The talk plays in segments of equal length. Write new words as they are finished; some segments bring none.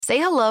Say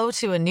hello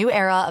to a new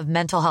era of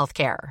mental health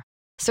care.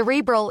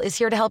 Cerebral is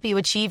here to help you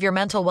achieve your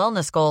mental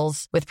wellness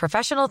goals with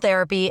professional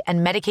therapy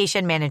and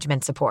medication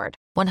management support.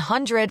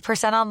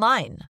 100%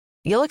 online.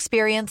 You'll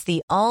experience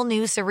the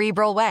all-new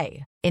Cerebral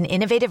Way, an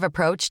innovative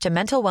approach to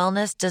mental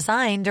wellness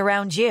designed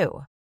around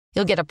you.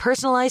 You'll get a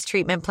personalized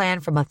treatment plan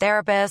from a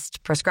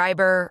therapist,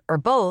 prescriber, or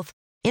both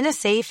in a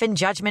safe and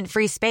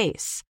judgment-free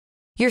space.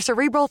 Your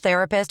Cerebral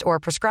therapist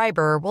or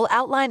prescriber will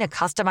outline a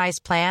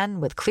customized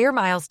plan with clear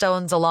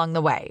milestones along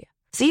the way,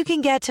 so you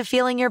can get to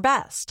feeling your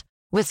best.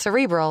 With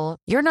Cerebral,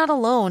 you're not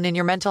alone in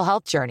your mental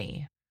health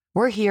journey.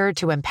 We're here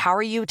to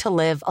empower you to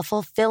live a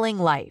fulfilling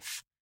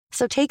life.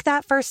 So take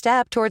that first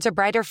step towards a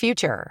brighter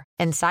future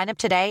and sign up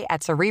today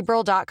at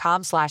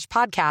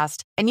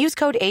Cerebral.com/podcast and use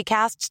code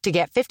ACAST to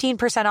get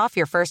 15% off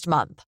your first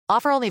month.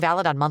 Offer only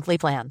valid on monthly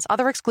plans.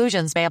 Other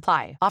exclusions may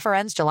apply. Offer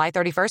ends July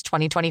 31st,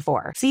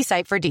 2024. See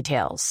site for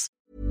details.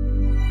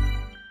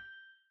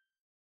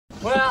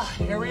 Well,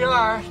 here we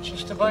are,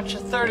 just a bunch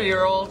of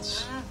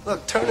 30-year-olds.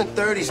 Look, turning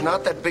 30 is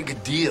not that big a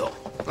deal.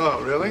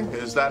 Oh, really?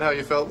 Is that how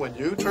you felt when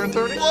you turned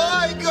 30?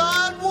 Why,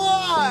 God,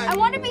 why? I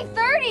want to be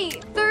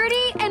 30. 30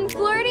 and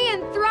flirty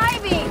and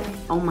thriving.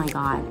 Oh my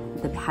God,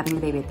 having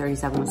the baby at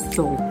 37 was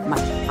so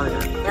much harder.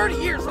 30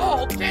 years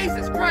old?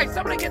 Jesus Christ,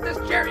 I'm gonna get this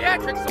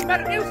geriatric some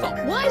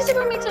Metamucil. Why does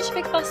everyone make such a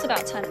big fuss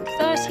about turning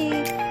 30?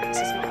 This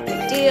is not a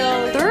big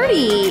deal.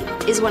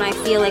 30 is when I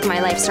feel like my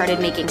life started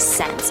making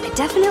sense. I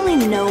definitely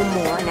know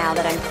more now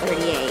that I'm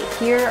 38.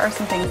 Here are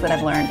some things that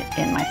I've learned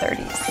in my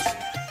 30s.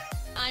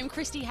 I'm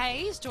Christy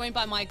Hayes, joined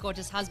by my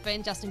gorgeous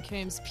husband, Justin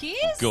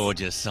Coombs-Pearce.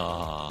 Gorgeous.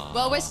 Oh.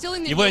 Well, we're still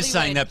in the You weren't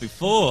saying that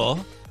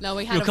before. No,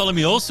 we had. You were calling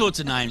me all sorts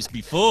of names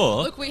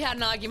before. Look, we had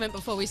an argument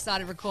before we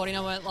started recording, I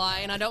won't lie,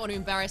 and I don't want to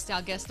embarrass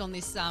our guest on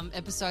this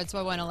episode, so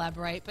I won't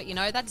elaborate. But, you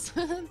know, that's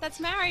that's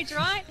marriage,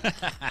 right?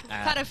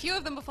 Had a few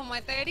of them before my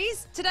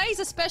 30s. Today's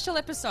a special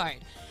episode.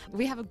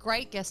 We have a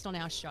great guest on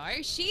our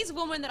show. She's a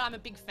woman that I'm a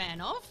big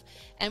fan of,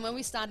 and when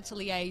we started to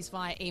liaise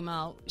via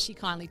email, she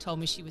kindly told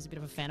me she was a bit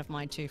of a fan of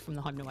mine too from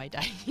the Home and Away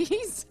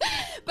days.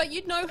 But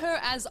you'd know her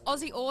as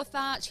Aussie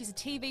author, she's a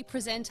TV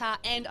presenter,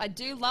 and I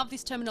do love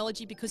this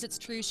terminology because it's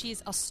true. She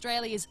is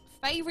Australia's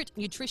favourite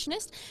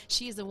nutritionist.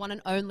 She is the one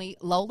and only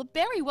Lola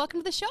Berry.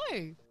 Welcome to the show.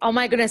 Oh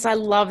my goodness, I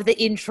love the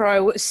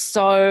intro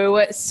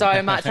so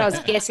much. I was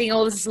guessing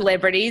all the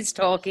celebrities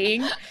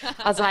talking.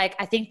 I was like,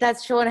 I think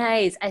that's Sean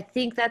Hayes. I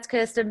think that's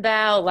Kirsten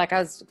Bell. Like, I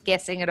was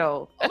guessing it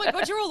all. Oh my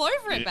God, you're all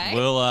over it, babe.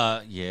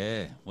 Well,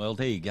 yeah. Well,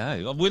 there you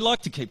go. We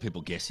like to keep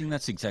people guessing.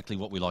 That's exactly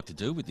what we like to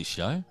do with this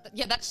show.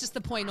 Yeah, that's just the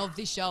point of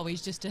this show,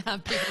 is just to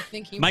have people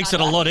thinking. Makes it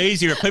a lot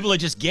easier. If people are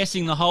just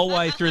guessing the whole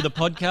way through the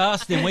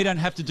podcast, then we don't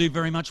have to do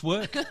very much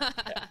work.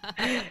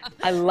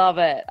 I love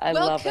it.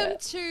 Love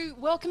it.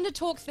 Welcome to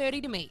Talk 30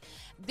 to Me.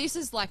 This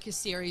is like a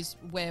series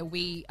where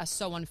we are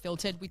so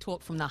unfiltered. We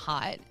talk from the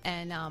heart.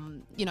 And,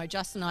 you know,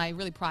 Justin and I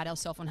really pride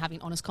ourselves on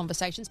having honest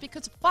conversations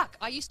because,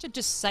 I used to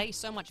just say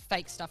so much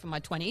fake stuff in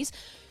my 20s.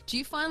 Do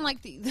you find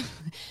like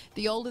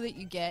the older that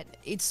you get,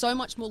 it's so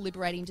much more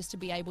liberating just to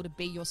be able to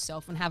be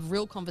yourself and have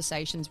real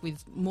conversations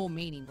with more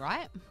meaning,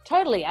 right?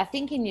 Totally. I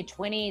think in your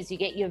 20s, you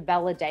get your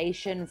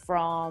validation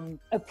from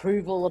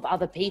approval of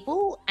other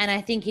people. And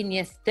I think in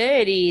your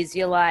 30s,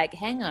 you're like,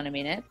 hang on a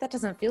minute, that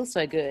doesn't feel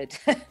so good.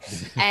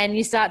 And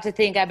you start to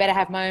think, I better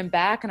have my own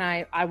back and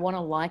I want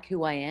to like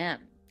who I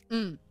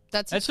am.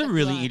 That's a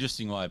really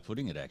interesting way of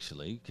putting it,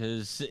 actually,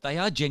 because they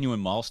are genuine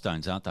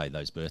milestones, aren't they,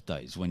 those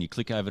birthdays? When you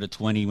click over to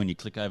 20, when you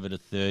click over to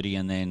 30,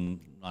 and then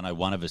I know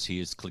one of us here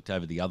has clicked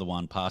over the other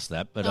one past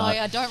that. But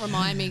yeah, don't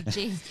remind me.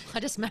 Geez, I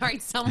just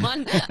married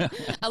someone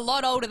a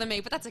lot older than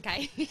me, but that's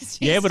okay.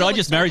 Yeah, but I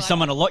just married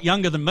someone a lot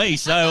younger than me,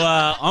 so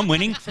I'm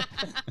winning.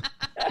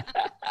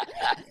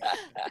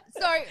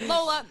 So,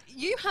 Lola,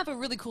 you have a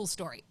really cool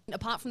story.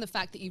 Apart from the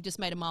fact that you've just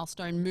made a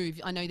milestone move,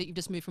 I know that you've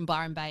just moved from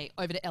Byron Bay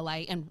over to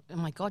LA, and oh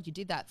my God, you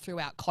did that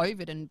throughout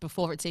COVID and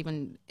before it's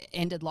even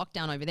ended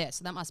lockdown over there.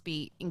 So that must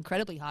be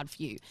incredibly hard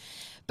for you.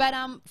 But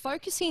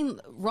focusing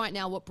right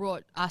now, what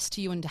brought us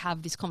to you and to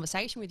have this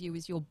conversation with you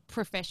is your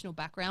professional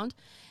background.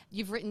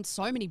 You've written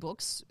so many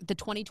books, the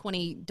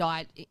 2020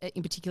 diet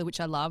in particular, which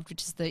I loved,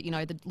 which is the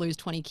lose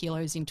 20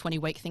 kilos in 20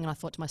 week thing. And I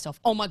thought to myself,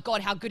 oh my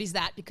God, how good is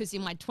that? Because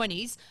in my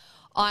 20s,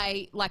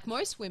 I, like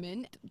most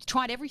women,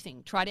 tried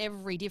everything, tried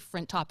every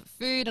different type of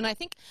food. And I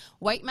think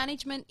weight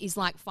management is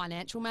like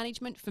financial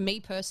management for me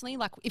personally.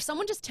 Like if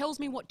someone just tells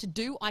me what to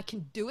do, I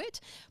can do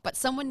it. But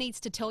someone needs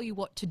to tell you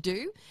what to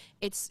do.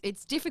 It's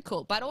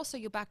difficult. But also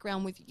your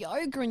background with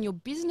yoga and your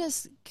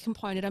business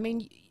component. I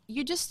mean,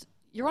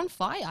 you're on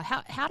fire.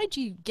 How did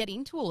you get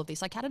into all of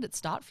this? Like, how did it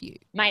start for you?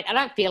 Mate, I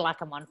don't feel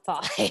like I'm on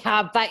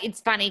fire, but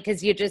it's funny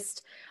because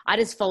I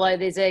just follow,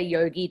 there's a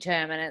yogi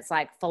term and it's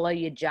like follow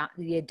your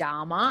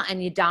dharma,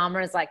 and your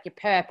dharma is like your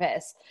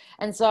purpose.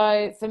 And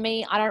so for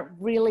me, I don't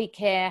really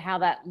care how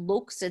that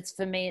looks.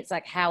 For me, it's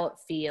like how it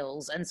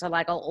feels. And so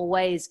like I'll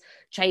always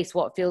chase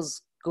what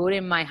feels good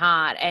in my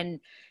heart. And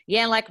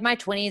yeah, like my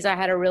 20s, I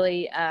had a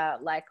really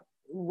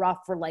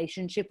rough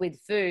relationship with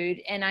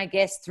food. And I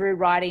guess through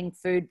writing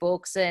food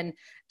books and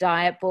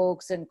diet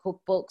books and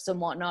cookbooks and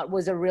whatnot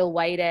was a real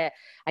way to,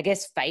 I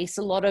guess, face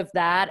a lot of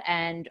that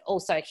and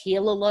also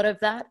heal a lot of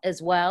that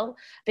as well.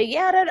 But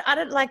yeah, I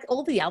don't like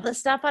all the other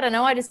stuff. I don't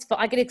know. I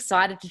get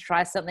excited to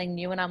try something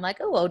new, and I'm like,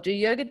 oh, I'll do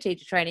yoga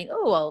teacher training.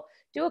 Oh, I'll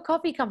do a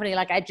coffee company.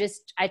 Like I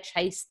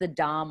chase the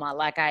Dharma.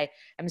 Like I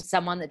am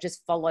someone that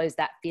just follows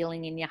that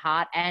feeling in your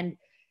heart. And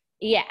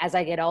yeah, as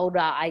I get older,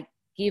 I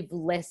give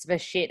less of a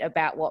shit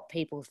about what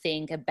people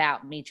think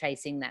about me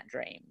chasing that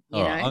dream. You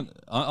know?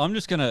 I'm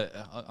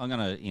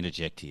gonna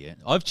interject here.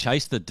 I've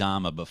chased the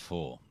Dharma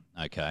before.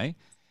 Okay,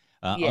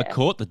 I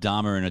caught the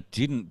Dharma and it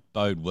didn't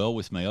bode well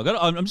with me.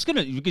 I'm just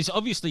gonna, because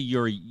obviously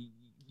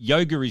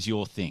yoga is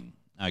your thing.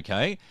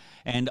 Okay,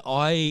 and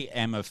I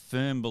am a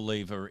firm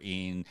believer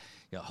in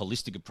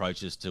holistic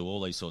approaches to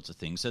all these sorts of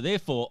things. So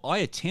therefore, I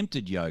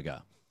attempted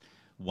yoga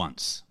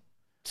once.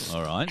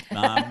 All right.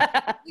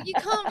 You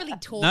can't really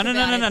talk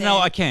No,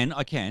 I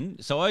can.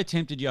 So I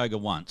attempted yoga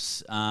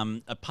once.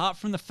 Apart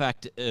from the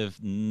fact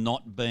of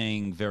not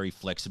being very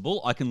flexible,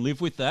 I can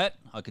live with that.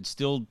 I could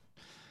still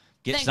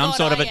get some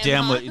sort of a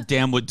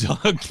downward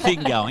dog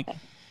thing going.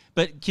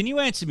 But can you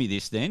answer me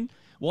this then?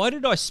 Why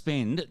did I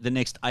spend the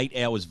next 8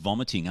 hours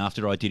vomiting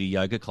after I did a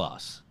yoga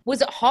class?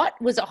 Was it hot?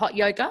 Was it hot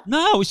yoga?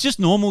 No, it was just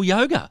normal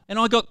yoga. And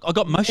I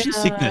got motion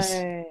sickness.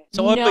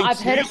 So I've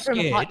heard it from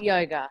hot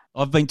yoga.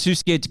 I've been too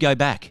scared to go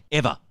back,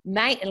 ever.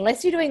 Mate,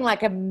 unless you're doing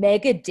like a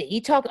mega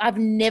detox, I've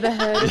never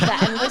heard of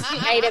that. Unless you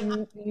ate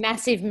a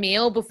massive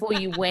meal before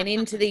you went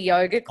into the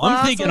yoga class.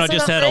 I'm thinking I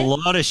just had a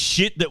lot of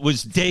shit that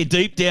was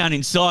deep down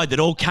inside that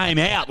all came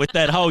out with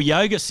that whole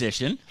yoga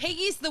session.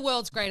 He is the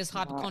world's greatest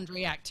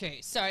hypochondriac too.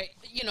 So,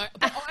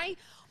 but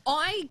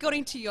I got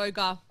into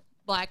yoga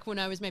like when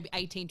I was maybe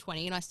 18,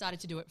 20, and I started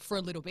to do it for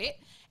a little bit.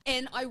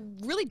 And I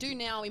really do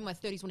now in my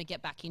 30s want to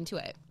get back into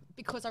it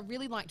because I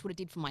really liked what it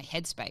did for my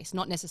headspace,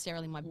 not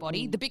necessarily my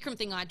body. The Bikram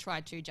thing I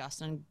tried too,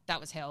 Justin, that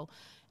was hell.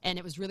 And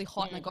it was really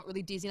hot and I got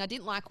really dizzy and I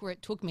didn't like where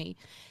it took me.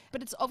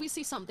 But it's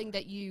obviously something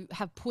that you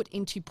have put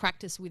into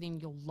practice within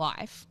your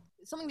life.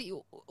 Something that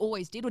you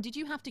always did, or did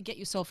you have to get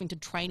yourself into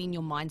training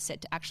your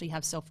mindset to actually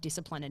have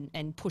self-discipline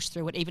and push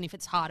through it, even if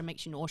it's hard and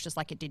makes you nauseous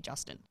like it did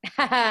Justin?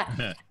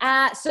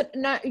 So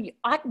no,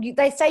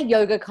 they say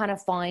yoga kind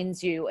of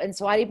finds you. And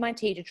so I did my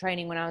teacher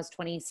training when I was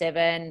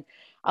 27.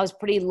 I was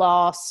pretty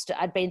lost.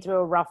 I'd been through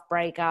a rough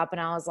breakup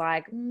and I was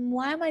like,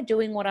 why am I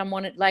doing what I'm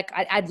wanting? Like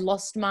I'd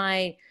lost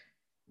my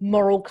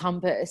moral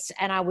compass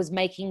and I was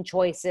making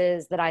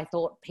choices that I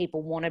thought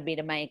people wanted me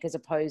to make as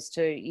opposed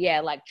to,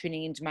 like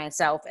tuning into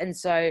myself. And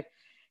so,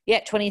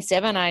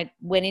 27, I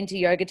went into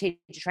yoga teacher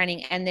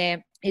training, and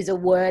there is a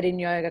word in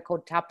yoga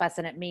called tapas,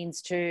 and it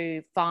means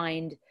to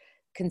find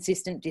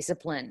consistent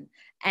discipline.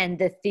 And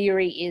the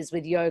theory is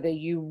with yoga,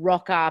 you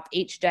rock up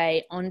each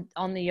day on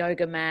the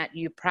yoga mat,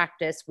 you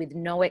practice with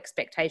no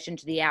expectation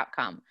to the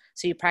outcome.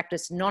 So you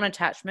practice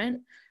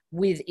non-attachment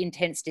with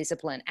intense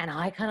discipline. And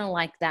I kind of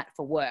like that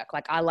for work.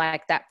 Like I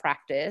like that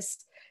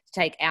practice to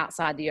take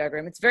outside the yoga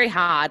room. It's very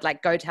hard.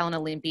 Like go tell an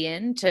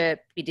Olympian to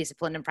be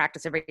disciplined and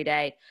practice every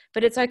day,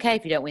 but it's okay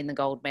if you don't win the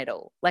gold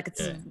medal. Like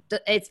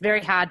it's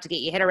very hard to get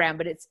your head around,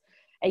 but it's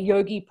a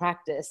yogi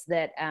practice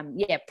that,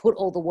 put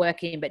all the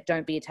work in, but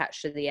don't be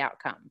attached to the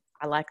outcome.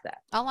 I like that.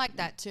 I like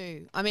that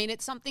too. I mean,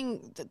 it's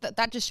something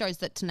that just shows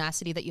that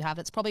tenacity that you have.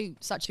 It's probably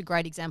such a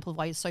great example of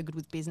why you're so good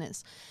with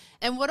business.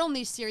 And what on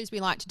this series we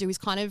like to do is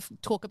kind of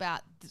talk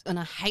about, and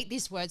I hate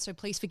this word, so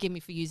please forgive me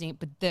for using it,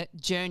 but the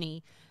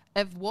journey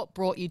of what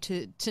brought you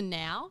to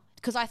now.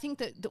 Because I think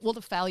that all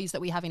the failures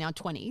that we have in our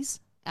 20s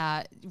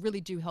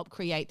really do help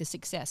create the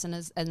success. And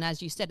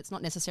as you said, it's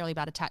not necessarily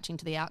about attaching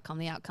to the outcome.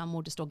 The outcome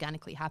will just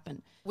organically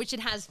happen, which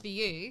it has for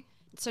you.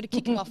 So to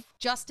kick it off,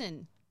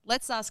 Justin,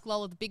 let's ask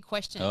Lola the big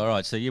question. All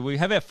right. So we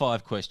have our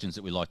 5 questions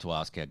that we like to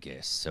ask our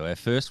guests. So our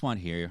first one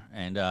here,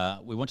 and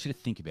we want you to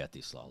think about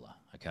this, Lola.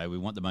 Okay. We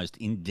want the most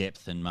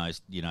in-depth and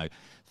most,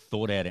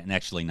 thought out. And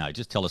actually, no,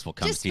 just tell us what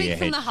comes to your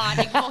head. Just speak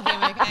from the heart.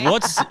 Ignore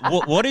him,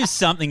 okay? What is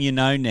something you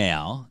know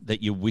now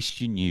that you wish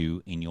you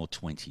knew in your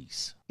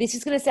 20s? This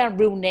is going to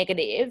sound real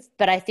negative,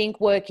 but I think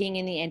working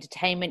in the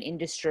entertainment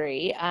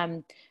industry,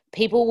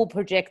 people will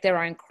project their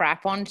own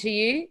crap onto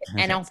you,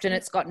 and often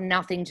it's got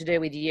nothing to do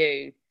with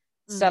you.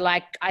 So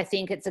I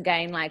think it's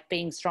again like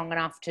being strong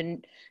enough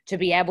to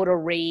be able to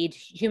read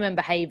human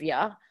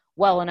behavior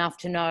well enough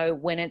to know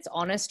when it's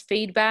honest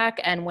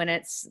feedback and when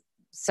it's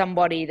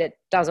somebody that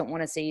doesn't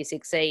want to see you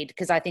succeed,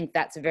 because I think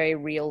that's a very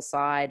real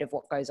side of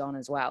what goes on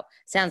as well.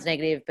 Sounds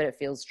negative, but it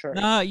feels true.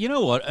 No, you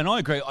know what? And I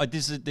agree.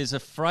 There's a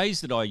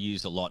phrase that I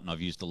use a lot, and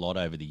I've used a lot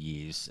over the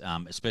years,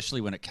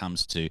 especially when it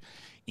comes to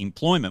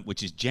employment,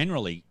 which is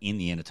generally in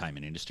the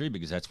entertainment industry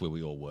because that's where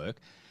we all work.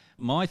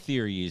 My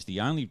theory is the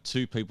only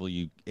 2 people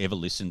you ever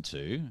listen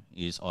to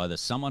is either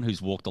someone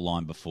who's walked the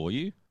line before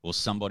you or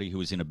somebody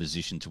who is in a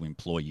position to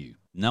employ you.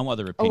 No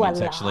other opinions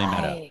actually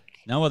matter.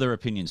 No other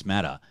opinions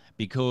matter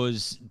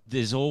because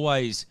there's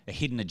always a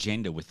hidden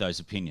agenda with those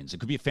opinions.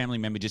 It could be a family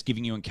member just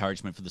giving you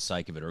encouragement for the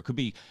sake of it, or it could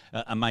be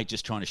a mate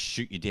just trying to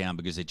shoot you down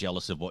because they're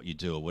jealous of what you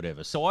do or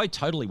whatever. So I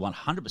totally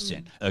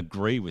 100%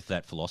 agree with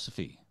that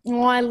philosophy.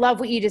 Oh, I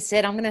love what you just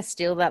said. I'm going to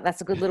steal that.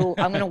 That's a good little,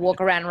 I'm going to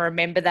walk around and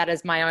remember that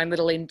as my own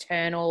little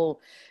internal,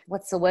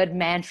 what's the word,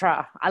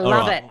 mantra. I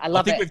love it. I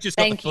love it. I think we've just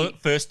got the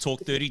first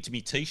Talk 30 to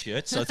me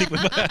t-shirt. So I think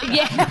we've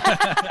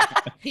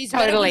He's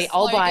totally.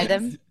 I'll buy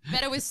them.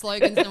 Better with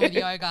slogans than with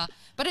yoga.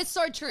 But it's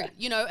so true,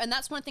 you know, and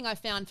that's one thing I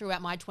found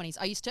throughout my 20s.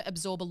 I used to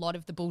absorb a lot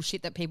of the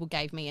bullshit that people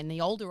gave me. And the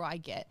older I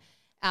get,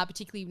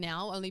 particularly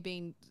now, only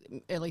being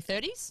early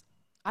 30s,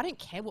 I don't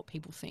care what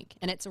people think.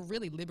 And it's a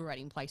really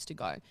liberating place to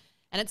go.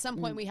 And at some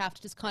point we have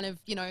to just kind of,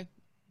 you know,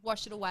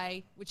 wash it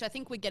away, which I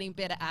think we're getting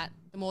better at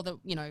the more that,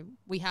 you know,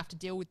 we have to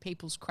deal with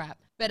people's crap.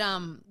 But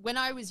when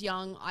I was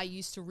young, I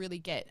used to really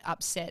get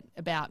upset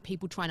about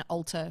people trying to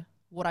alter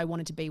what I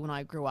wanted to be when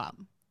I grew up.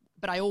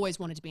 But I always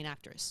wanted to be an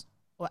actress,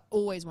 or I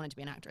always wanted to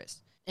be an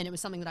actress. And it was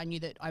something that I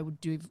knew that I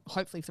would do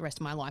hopefully for the rest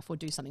of my life, or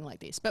do something like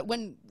this. But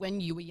when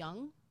you were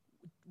young,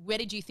 where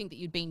did you think that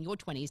you'd be in your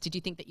 20s? Did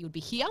you think that you would be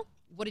here?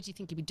 What did you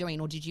think you'd be doing?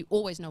 Or did you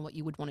always know what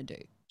you would want to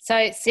do? So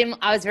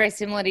I was very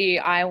similar to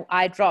you.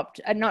 I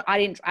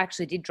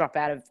did drop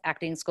out of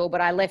acting school,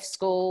 but I left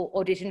school,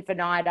 auditioned for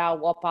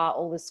NIDA, WAPA,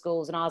 all the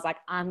schools. And I was like,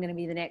 I'm going to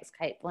be the next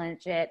Cate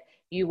Blanchett.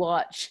 You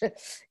watch.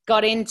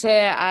 Got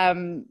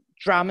into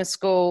drama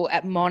school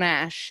at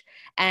Monash.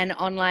 And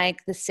on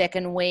like the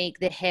second week,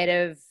 the head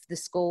of the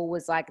school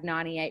was like,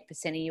 98%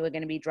 of you are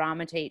going to be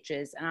drama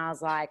teachers. And I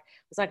was like,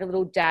 it was like a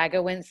little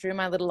dagger went through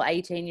my little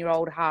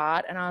 18-year-old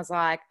heart. And I was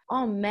like,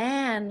 oh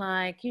man,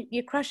 like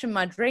you're crushing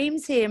my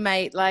dreams here,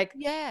 mate. Like,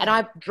 yeah. And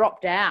I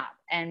dropped out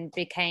and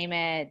became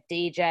a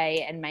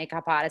DJ and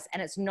makeup artist.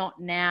 And it's not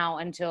now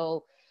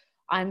until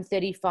I'm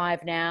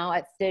 35 now.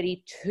 At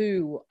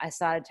 32, I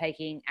started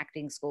taking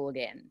acting school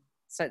again.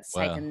 So it's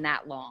taken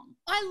that long.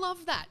 I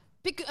love that.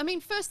 Because, I mean,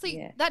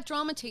 firstly, that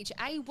drama teacher,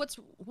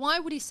 why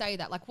would he say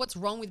that? Like, what's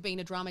wrong with being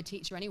a drama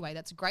teacher anyway?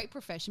 That's a great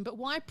profession. But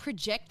why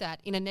project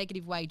that in a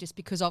negative way just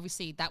because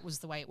obviously that was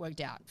the way it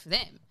worked out for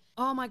them?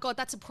 Oh, my God,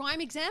 that's a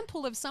prime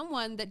example of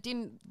someone that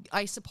didn't,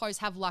 I suppose,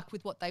 have luck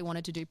with what they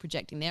wanted to do,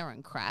 projecting their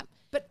own crap.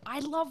 But I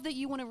love that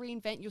you want to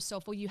reinvent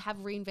yourself, or you have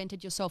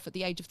reinvented yourself at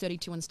the age of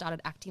 32 and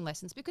started acting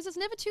lessons, because it's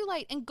never too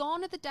late. And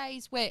gone are the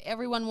days where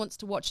everyone wants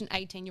to watch an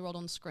 18-year-old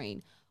on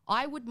screen.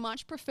 I would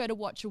much prefer to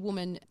watch a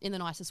woman, in the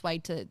nicest way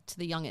to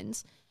the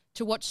youngins,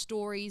 to watch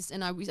stories.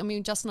 And I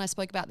mean, Justin and I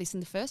spoke about this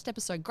in the first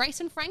episode. Grace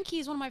and Frankie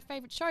is one of my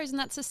favorite shows, and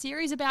that's a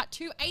series about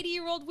two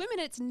 80-year-old women.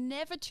 It's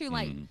never too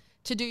late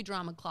to do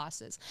drama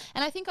classes.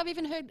 And I think I've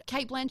even heard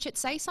Cate Blanchett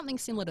say something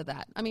similar to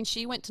that. I mean,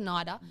 she went to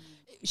NIDA.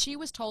 She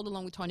was told,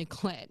 along with Toni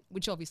Collette,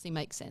 which obviously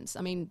makes sense.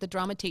 I mean, the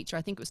drama teacher,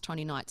 I think it was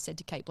Tony Knight, said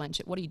to Cate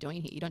Blanchett, what are you doing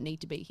here? You don't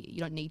need to be here. You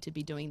don't need to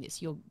be doing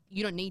this. You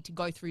don't need to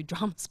go through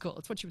drama school.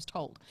 That's what she was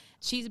told.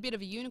 She's a bit of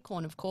a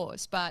unicorn, of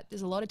course, but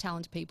there's a lot of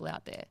talented people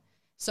out there.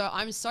 So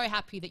I'm so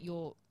happy that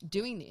you're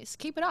doing this.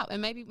 Keep it up,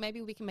 and maybe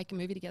we can make a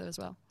movie together as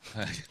well.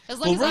 As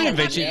long as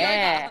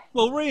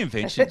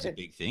reinvention's a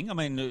big thing. I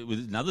mean, with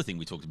another thing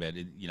we talked about,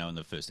 you know, in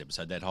the first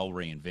episode, that whole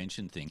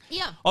reinvention thing.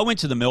 Yeah. I went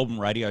to the Melbourne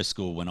Radio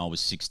School when I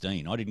was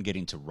 16. I didn't get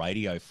into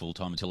radio full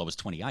time until I was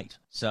 28.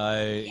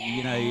 So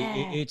you know,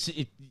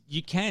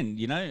 you can,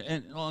 you know,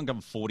 and I'm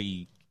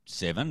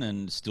 47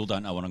 and still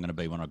don't know what I'm going to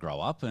be when I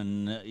grow up,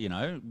 and you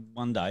know,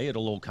 one day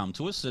it'll all come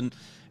to us, and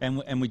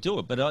we do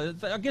it. But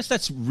I guess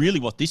that's really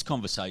what this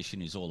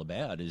conversation is all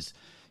about, is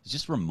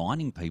just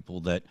reminding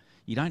people that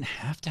you don't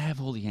have to have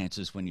all the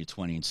answers when you're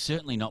 20, and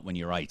certainly not when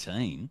you're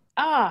 18.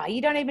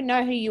 You don't even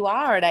know who you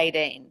are at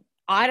 18.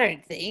 I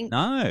don't think.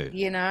 No.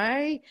 You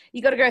know,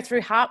 you got to go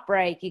through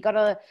heartbreak. You got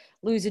to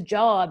lose a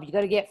job. You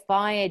got to get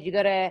fired. You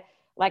got to,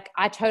 like,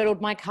 I totaled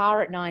my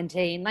car at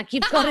 19. Like,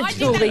 you've got to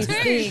do all these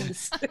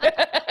things.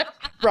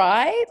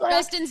 Right? Like,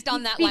 Justin's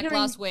done that like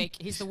last week.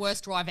 He's the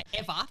worst driver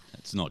ever.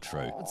 It's not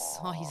true.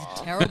 He's a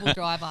terrible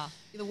driver.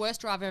 You're the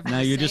worst driver I've ever seen.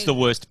 No, you're just the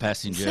worst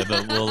passenger,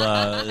 but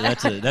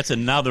that's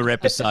another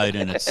episode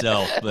in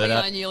itself. But,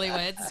 we are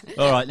newlyweds.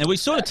 All right. Now, we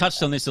sort of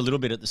touched on this a little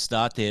bit at the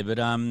start there, but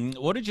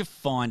what did you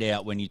find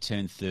out when you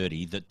turned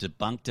 30 that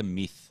debunked a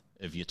myth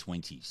of your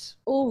 20s?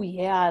 Oh,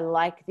 yeah, I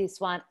like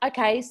this one.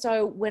 Okay,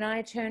 so when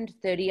I turned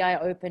 30, I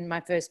opened my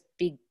first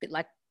big,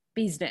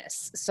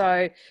 business.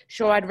 So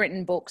sure, I'd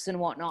written books and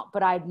whatnot,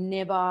 but I'd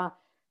never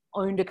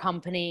owned a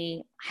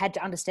company, had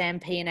to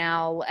understand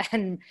P&L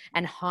and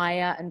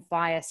hire and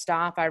fire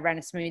staff. I ran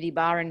a smoothie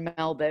bar in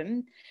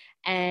Melbourne.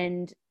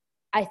 And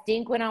I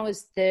think when I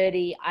was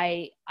 30,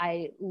 I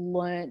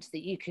learnt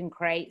that you can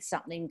create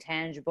something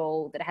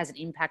tangible that has an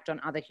impact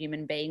on other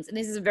human beings. And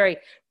this is a very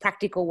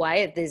practical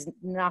way. There's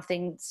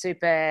nothing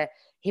super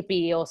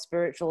hippie or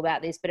spiritual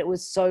about this, but it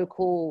was so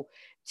cool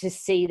to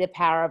see the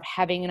power of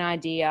having an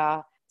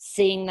idea,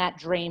 seeing that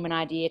dream and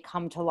idea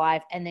come to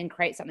life, and then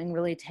create something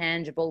really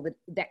tangible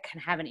that can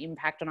have an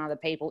impact on other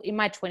people. In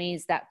my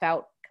 20s, that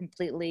felt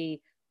completely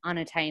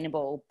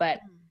unattainable. But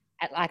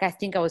I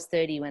think I was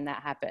 30 when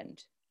that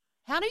happened.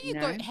 How do you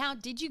know? go? How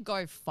did you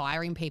go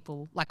firing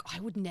people? Like, I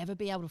would never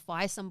be able to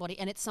fire somebody,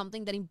 and it's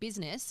something that in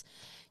business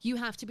you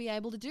have to be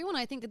able to do. And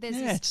I think that there's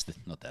it's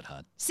not that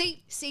hard.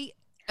 See,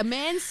 a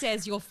man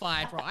says you're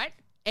fired, right?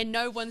 And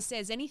no one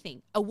says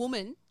anything. A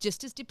woman,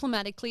 just as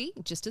diplomatically,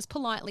 just as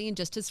politely, and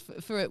just as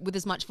with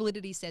as much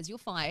validity, says you're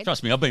fired.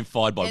 Trust me, I've been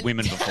fired by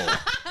women before,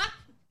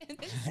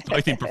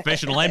 both in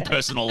professional and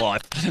personal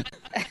life.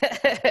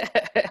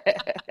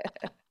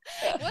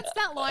 What's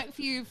that like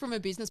for you from a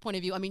business point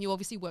of view? I mean, you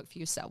obviously work for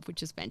yourself,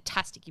 which is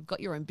fantastic. You've got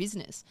your own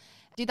business.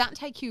 Did that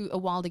take you a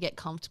while to get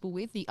comfortable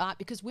with the art?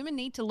 Because women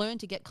need to learn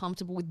to get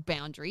comfortable with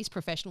boundaries,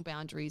 professional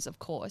boundaries, of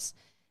course,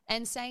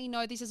 and saying,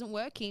 no, this isn't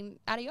working,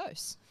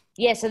 adios.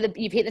 Yeah, so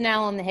you've hit the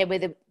nail on the head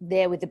with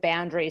the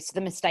boundaries. So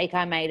the mistake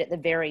I made at the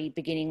very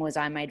beginning was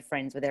I made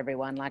friends with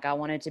everyone. Like, I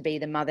wanted to be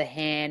the mother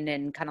hen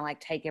and kind of like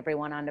take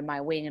everyone under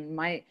my wing. And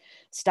my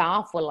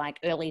staff were like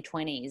early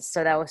 20s.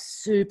 So they were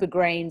super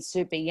green,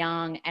 super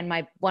young. And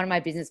one of my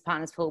business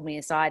partners pulled me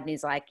aside and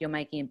he's like, you're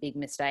making a big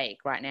mistake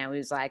right now. He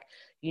was like,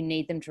 you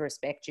need them to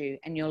respect you,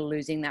 and you're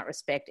losing that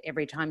respect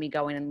every time you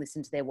go in and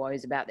listen to their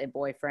woes about their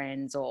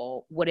boyfriends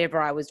or whatever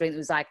I was doing. It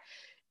was like,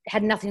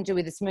 had nothing to do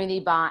with the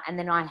smoothie bar. And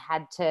then I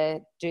had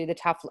to do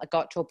I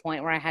got to a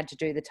point where I had to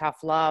do the tough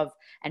love,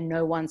 and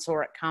no one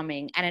saw it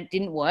coming, and it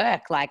didn't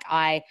work.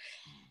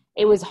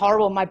 It was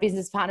horrible. My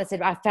business partner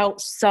said, I felt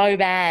so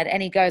bad.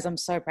 And he goes, I'm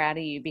so proud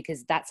of you,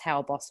 because that's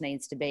how a boss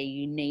needs to be.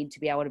 You need to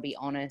be able to be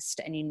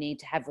honest, and you need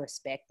to have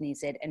respect. And he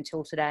said,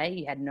 until today,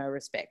 you had no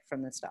respect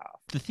from the staff.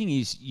 The thing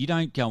is, you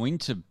don't go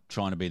into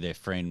trying to be their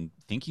friend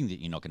thinking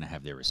that you're not going to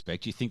have their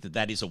respect. You think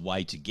that is a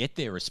way to get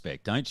their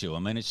respect, don't you? I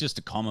mean, it's just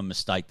a common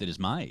mistake that is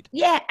made.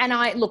 Yeah, and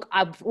I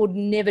would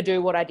never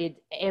do what I did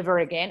ever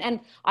again. And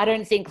I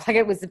don't think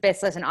it was the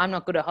best lesson. I'm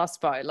not good at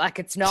hospo.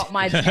 It's not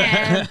my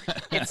jam.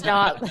 It's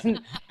not.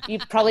 You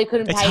probably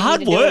couldn't pay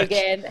me to do it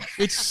again.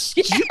 It's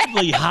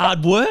stupidly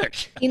hard work.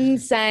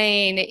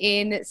 Insane.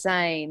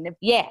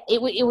 Yeah,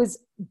 it was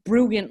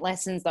brilliant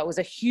lessons. That was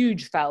a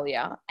huge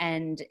failure.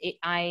 And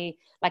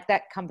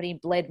that company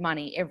bled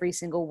money every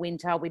single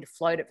winter. We'd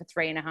float it for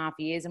 3.5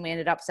 years and we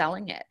ended up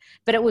selling it.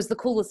 But it was the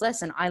coolest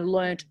lesson. I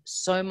learned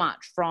so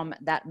much from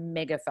that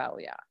mega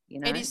failure.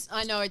 It is.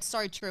 I know, it's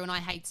so true. And I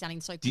hate sounding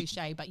so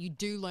cliche, but you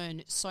do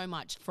learn so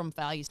much from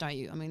failures, don't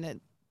you? I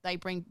mean, they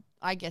bring,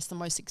 I guess, the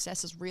most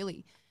successes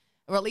really,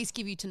 or at least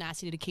give you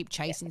tenacity to keep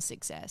chasing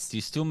success. Do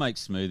you still make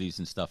smoothies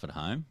and stuff at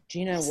home? Do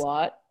you know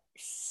what?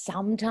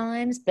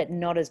 Sometimes, but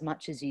not as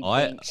much as you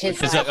think.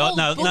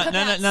 No.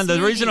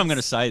 The reason I'm going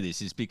to say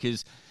this is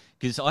because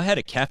I had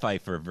a cafe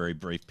for a very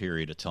brief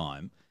period of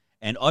time,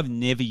 and I've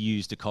never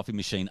used a coffee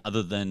machine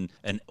other than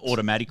an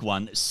automatic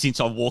one since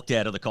I walked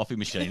out of the coffee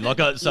machine.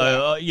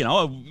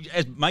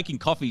 As making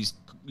coffees,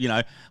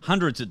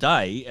 hundreds a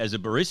day as a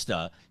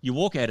barista, you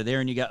walk out of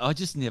there and you go, I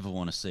just never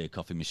want to see a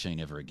coffee machine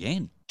ever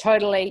again.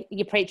 Totally.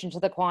 You're preaching to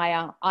the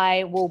choir.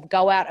 I will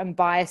go out and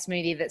buy a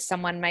smoothie that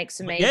someone makes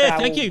for me. Yeah,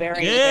 thank you.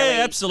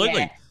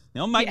 Absolutely. Yeah.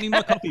 Now make me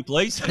my coffee,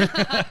 please.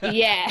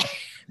 Yeah.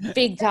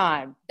 Big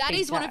time. That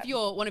is one of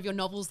your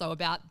novels, though,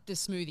 about the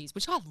smoothies,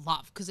 which I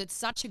love because it's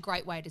such a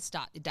great way to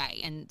start the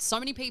day. And so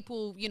many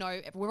people,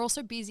 we're all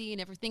so busy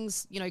and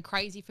everything's,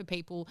 crazy for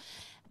people.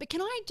 But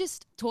can I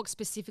just talk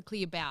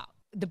specifically about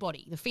the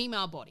body, the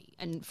female body,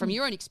 and from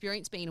your own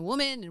experience being a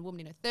woman and a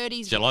woman in her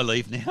 30s. Shall I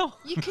leave now?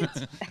 You could.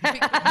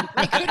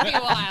 It could be a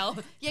while.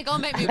 Yeah, go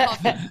and make me a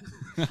coffee.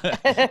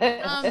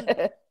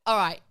 All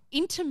right.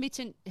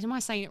 Am I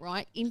saying it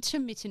right?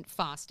 Intermittent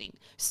fasting.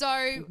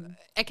 So,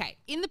 okay,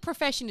 in the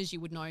profession, as you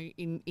would know,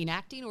 in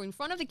acting or in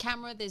front of the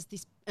camera, there's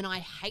this, and I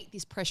hate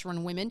this pressure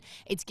on women.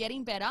 It's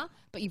getting better,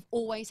 but you've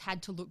always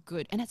had to look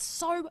good. And it's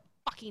so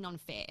fucking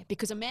unfair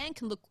because a man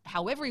can look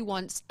however he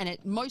wants and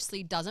it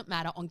mostly doesn't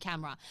matter on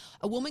camera.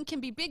 A woman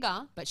can be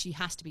bigger, but she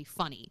has to be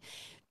funny.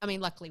 I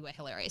mean, luckily we're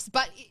hilarious.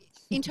 But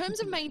in terms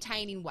of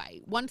maintaining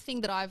weight, one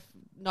thing that I've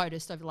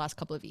noticed over the last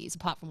couple of years,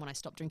 apart from when I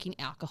stopped drinking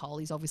alcohol,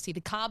 is obviously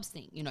the carbs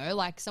thing.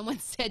 Like someone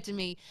said to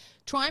me,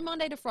 try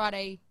Monday to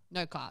Friday,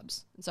 no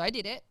carbs. And so I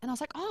did it and I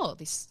was like, oh,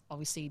 this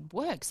obviously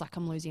works. Like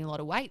I'm losing a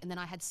lot of weight. And then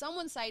I had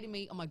someone say to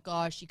me, oh my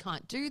gosh, you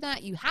can't do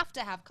that. You have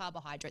to have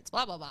carbohydrates,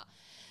 blah, blah, blah.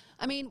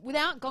 I mean,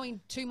 without going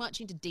too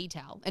much into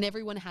detail, and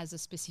everyone has a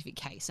specific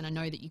case, and I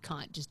know that you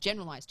can't just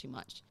generalize too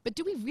much, but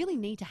do we really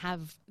need to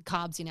have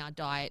carbs in our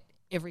diet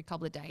every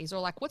couple of days?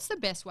 Or what's the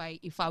best way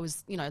if I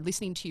was,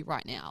 listening to you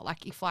right now?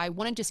 If I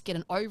want to just get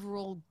an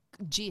overall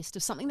gist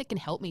of something that can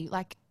help me,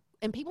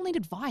 and people need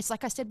advice.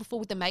 Like I said before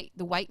with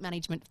the weight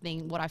management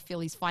thing, what I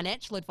feel is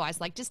financial advice.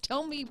 Just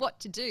tell me what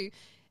to do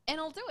and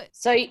I'll do it.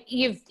 So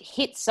you've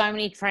hit so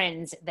many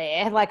trends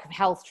there,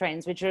 health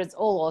trends, which is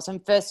all awesome.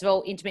 First of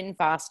all, intermittent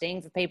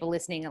fasting for people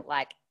listening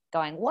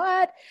going,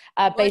 what?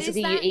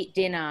 Basically, you eat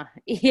dinner.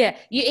 Yeah,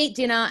 you eat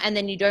dinner and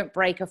then you don't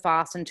break a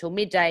fast until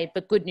midday.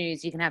 But good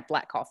news, you can have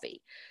black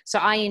coffee. So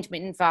I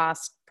intermittent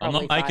fast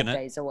probably 5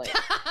 days a week.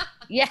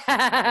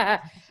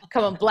 Yeah.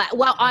 Come on, black.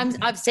 Well,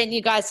 I've sent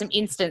you guys some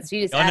instants.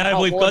 You just I add know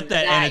hot we've water got to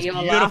that, and it's You're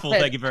beautiful.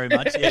 laughing. Thank you very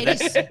much.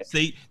 Yeah,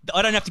 see,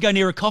 I don't have to go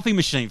near a coffee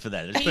machine for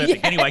that. It's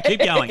perfect. Anyway,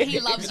 keep going. He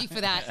loves you for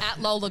that. At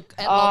Lola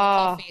Oh.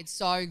 Coffee, it's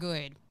so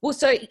good. Well,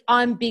 so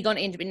I'm big on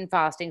intermittent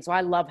fasting, so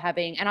I love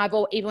having, and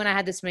even when I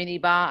had the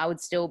smoothie bar, I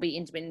would still be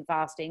intermittent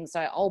fasting.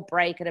 So I'll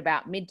break at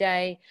about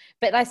midday,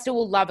 but I still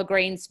will love a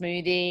green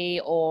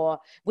smoothie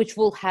which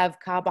will have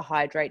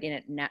carbohydrate in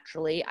it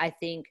naturally. I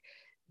think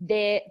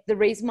the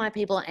reason why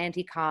people are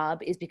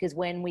anti-carb is because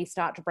when we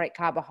start to break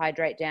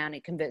carbohydrate down,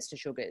 it converts to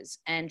sugars,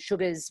 and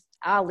sugars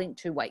are linked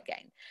to weight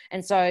gain.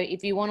 And so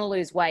if you want to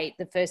lose weight,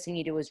 the first thing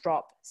you do is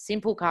drop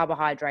simple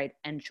carbohydrate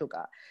and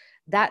sugar.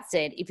 That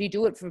said, if you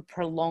do it for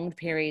prolonged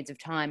periods of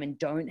time and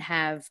don't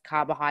have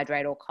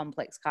carbohydrate or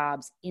complex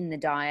carbs in the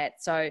diet,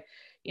 so,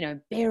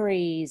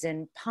 berries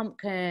and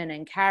pumpkin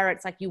and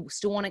carrots, like you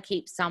still want to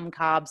keep some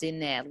carbs in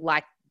there,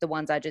 like the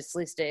ones I just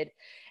listed,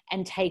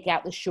 and take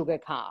out the sugar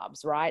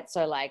carbs, right?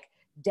 So like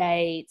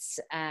dates,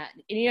 and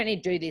you don't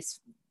need to do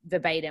this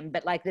verbatim,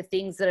 but like the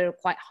things that are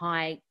quite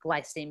high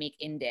glycemic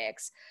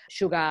index,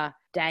 sugar,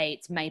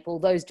 dates, maple,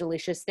 those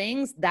delicious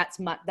things, that's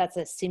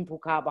a simple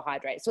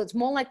carbohydrate. So it's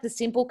more like the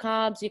simple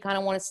carbs you kind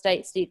of want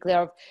to steer clear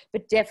of,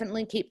 but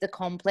definitely keep the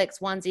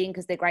complex ones in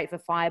because they're great for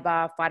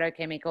fiber,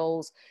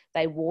 phytochemicals,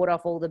 they ward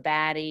off all the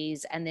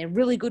baddies, and they're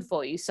really good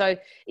for you. So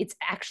it's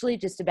actually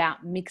just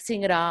about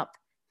mixing it up,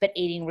 but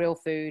eating real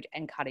food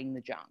and cutting the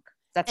junk.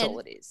 That's all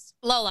it is.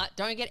 Lola,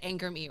 don't get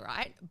angry at me,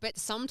 right? But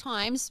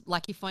sometimes,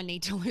 like if I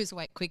need to lose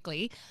weight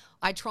quickly,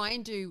 I try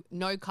and do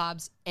no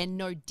carbs and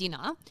no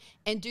dinner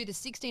and do the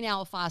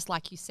 16-hour fast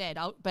like you said,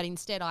 but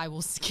instead I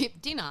will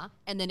skip dinner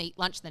and then eat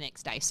lunch the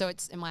next day. So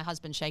and my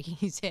husband's shaking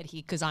his head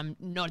here because I'm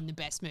not in the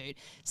best mood.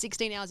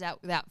 16 hours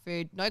out without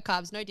food, no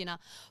carbs, no dinner.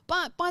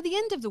 But by the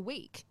end of the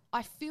week,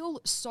 I feel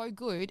so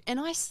good and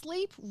I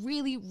sleep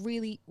really,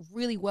 really,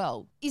 really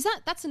well.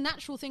 That's a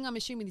natural thing, I'm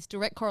assuming, this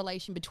direct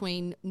correlation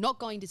between not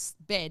going to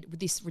bed with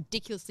this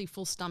ridiculously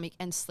full stomach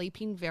and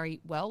sleeping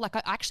very well. Like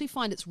I actually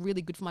find it's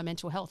really good for my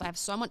mental health. I have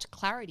so much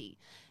clarity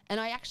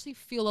and I actually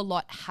feel a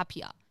lot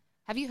happier.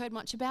 Have you heard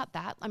much about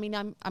that? I mean,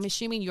 I'm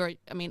assuming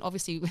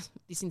obviously with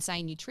this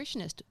insane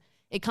nutritionist,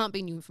 it can't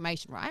be new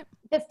information, right?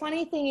 The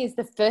funny thing is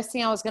the first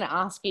thing I was going to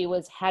ask you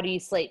was how do you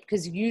sleep?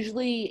 Because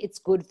usually it's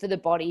good for the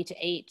body to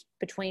eat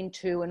between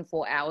 2 and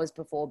 4 hours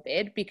before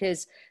bed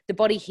because the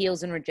body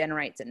heals and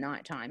regenerates at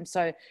nighttime.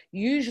 So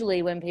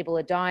usually when people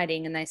are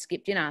dieting and they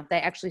skip dinner, they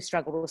actually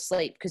struggle to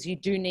sleep because you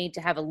do need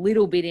to have a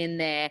little bit in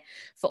there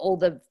for all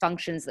the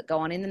functions that go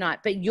on in the night.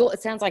 But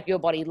it sounds like your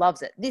body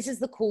loves it. This is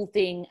the cool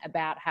thing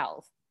about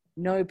health.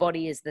 No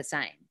body is the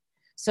same.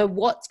 So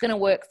what's going to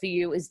work for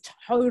you is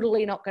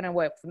totally not going to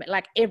work for me.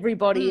 Like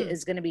everybody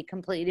is going to be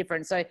completely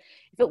different. So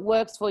if it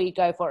works for you,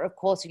 go for it. Of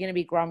course, you're going to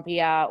be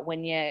grumpier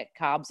when your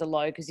carbs are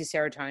low because your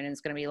serotonin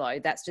is going to be low.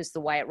 That's just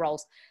the way it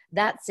rolls.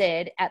 That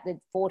said, at the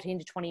 14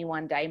 to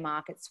 21 day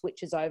mark, it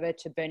switches over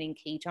to burning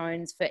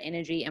ketones for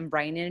energy and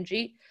brain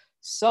energy.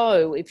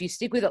 So if you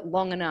stick with it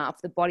long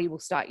enough, the body will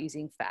start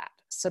using fat.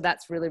 So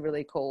that's really,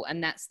 really cool.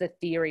 And that's the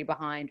theory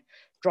behind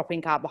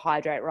dropping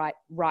carbohydrate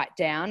right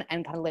down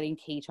and kind of letting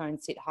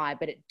ketones sit high.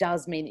 But it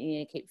does mean that you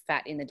need to keep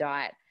fat in the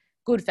diet.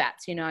 Good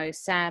fats,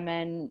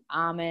 salmon,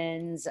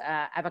 almonds,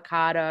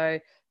 avocado,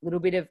 a little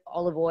bit of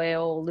olive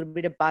oil, a little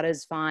bit of butter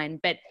is fine.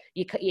 But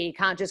you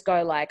can't just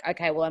go like,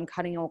 okay, well, I'm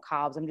cutting all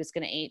carbs. I'm just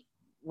going to eat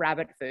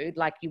rabbit food.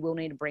 Like you will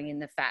need to bring in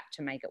the fat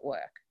to make it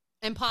work.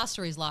 And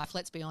pasta is life,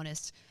 let's be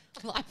honest.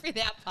 Life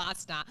without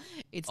pasta,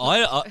 it's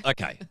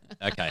okay.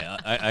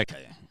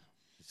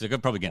 So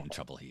I'm probably getting in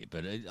trouble here,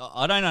 but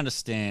I don't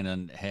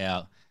understand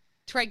how.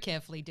 Tread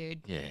carefully,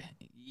 dude. Yeah,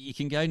 you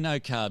can go no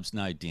carbs,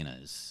 no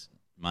dinners,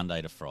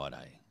 Monday to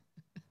Friday,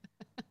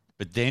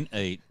 but then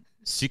eat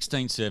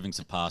 16 servings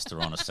of pasta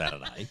on a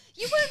Saturday.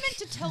 You weren't meant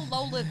to tell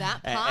Lola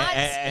that part.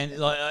 And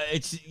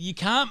you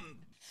can't.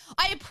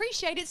 I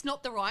appreciate it's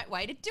not the right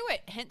way to do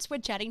it. Hence, we're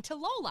chatting to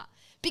Lola.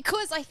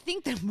 Because I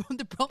think that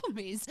the problem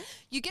is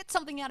you get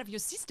something out of your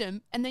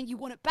system and then you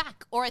want it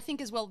back. Or I think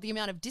as well the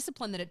amount of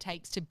discipline that it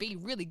takes to be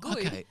really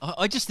good. Okay,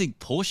 I just think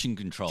portion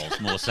control is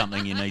more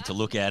something you need to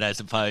look at as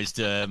opposed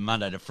to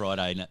Monday to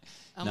Friday.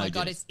 Oh my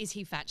God, is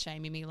he fat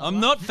shaming me, Lola? I'm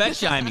not fat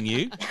shaming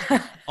you.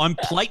 I'm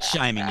plate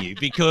shaming you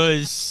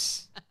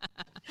because...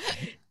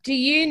 Do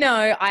you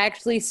know I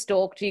actually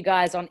stalked you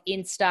guys on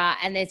Insta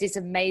and there's this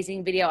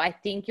amazing video. I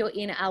think you're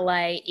in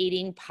LA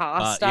eating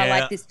pasta,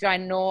 like this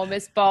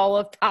ginormous bowl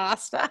of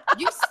pasta.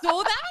 You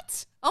saw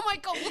that? Oh my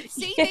God. Well,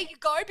 see, there you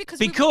go.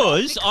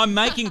 Because I'm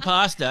making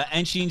pasta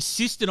and she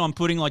insisted on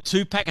putting like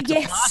 2 packets of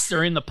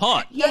pasta in the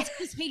pot. Yes,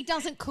 because he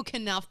doesn't cook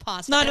enough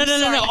pasta. No.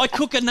 I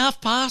cook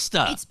enough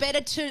pasta. It's better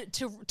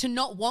to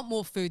not want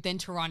more food than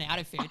to run out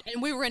of food.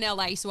 And we were in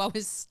LA, so I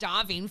was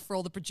starving for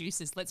all the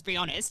producers, let's be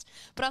honest.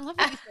 But I love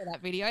that you saw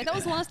that video. That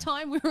was the last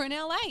time we were in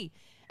LA.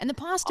 And the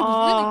pasta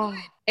was really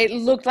good. It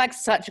looked like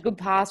such a good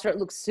pasta. It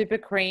looks super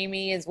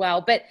creamy as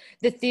well. But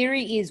the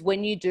theory is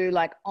when you do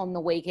like on the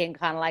weekend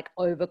kind of like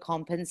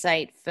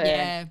overcompensate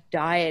for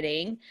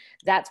dieting,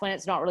 that's when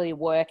it's not really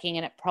working,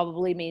 and it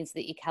probably means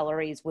that your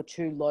calories were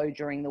too low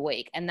during the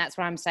week. And that's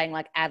what I'm saying,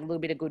 like add a little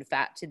bit of good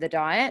fat to the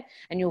diet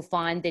and you'll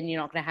find then you're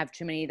not going to have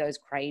too many of those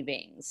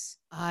cravings.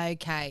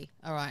 Okay.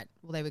 All right.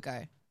 Well, there we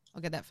go.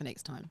 I'll get that for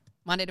next time.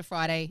 Monday to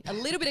Friday, a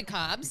little bit of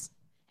carbs.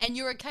 And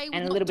you're okay with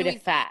and a little bit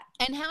of fat.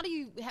 And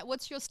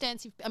what's your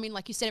stance? I mean,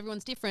 like you said,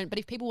 everyone's different, but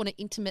if people want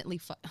to intermittently,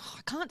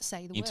 I can't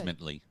say the word.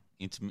 Intermittently.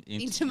 There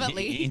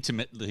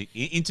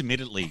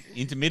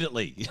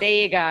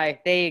you go.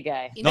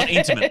 Not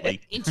intimately.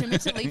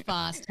 Intermittently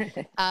fast,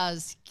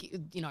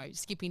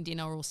 skipping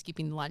dinner or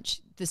skipping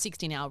lunch. The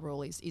 16-hour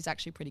rule is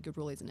actually a pretty good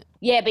rule, isn't it?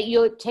 Yeah, but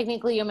you're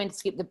meant to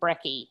skip the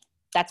brekkie.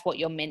 That's what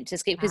you're meant to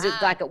skip because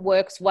it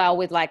works well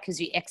with because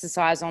you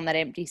exercise on that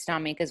empty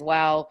stomach as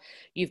well.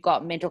 You've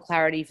got mental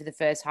clarity for the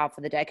first half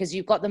of the day because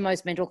you've got the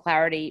most mental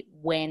clarity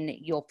when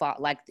you're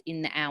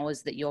in the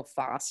hours that you're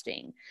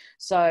fasting.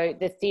 So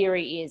the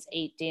theory is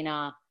eat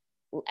dinner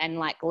and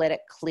let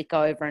it click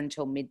over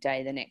until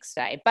midday the next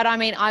day. But I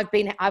mean, I've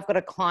got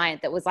a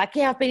client that was like,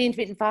 yeah, I've been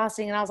intermittent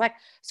fasting. And I was like,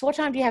 so what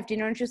time do you have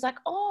dinner? And she was like,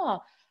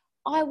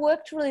 I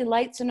worked really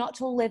late, so not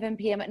till 11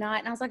 p.m. at night.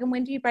 And I was like, and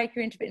when do you break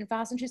your intermittent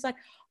fast? And she's like,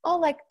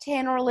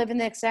 10 or 11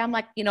 the next day. I'm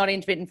like, you're not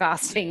intermittent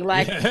fasting.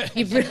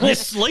 You're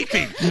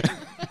sleeping.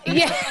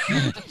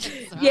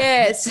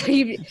 Yeah. So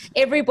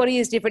everybody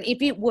is different.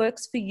 If it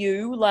works for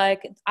you,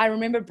 I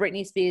remember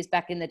Britney Spears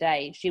back in the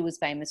day, she was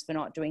famous for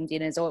not doing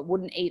dinners or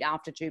wouldn't eat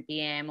after 2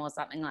 p.m. or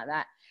something like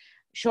that.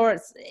 Sure,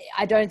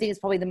 I don't think it's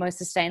probably the most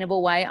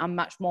sustainable way. I'm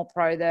much more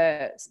pro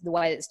the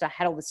way that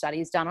had all the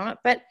studies done on it.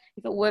 But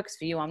if it works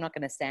for you, I'm not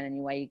going to stand in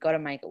your way. You've got to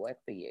make it work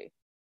for you.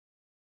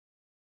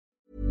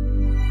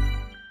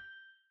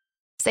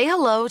 Say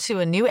hello to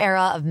a new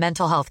era of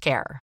mental health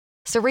care.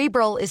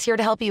 Cerebral is here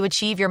to help you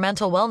achieve your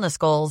mental wellness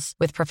goals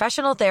with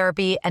professional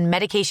therapy and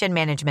medication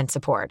management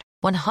support.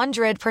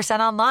 100%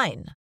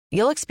 online.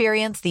 You'll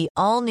experience the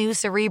all-new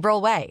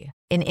Cerebral Way,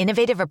 an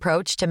innovative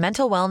approach to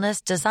mental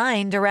wellness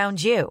designed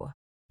around you.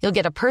 You'll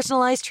get a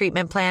personalized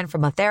treatment plan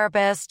from a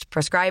therapist,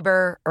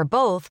 prescriber, or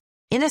both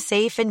in a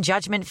safe and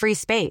judgment-free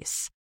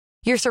space.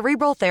 Your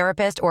Cerebral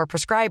therapist or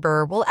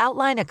prescriber will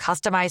outline a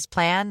customized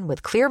plan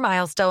with clear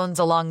milestones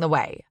along the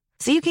way,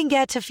 so you can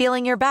get to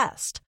feeling your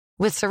best.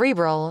 With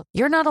Cerebral,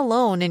 you're not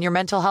alone in your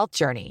mental health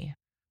journey.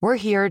 We're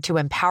here to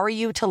empower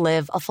you to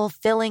live a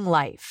fulfilling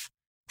life.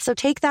 So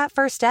take that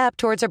first step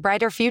towards a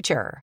brighter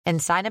future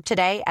and sign up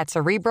today at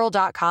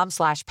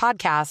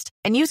Cerebral.com/podcast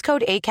and use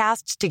code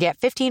ACAST to get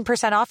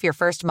 15% off your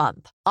first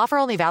month. Offer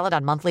only valid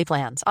on monthly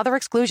plans. Other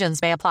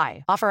exclusions may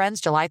apply. Offer ends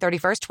July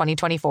 31st,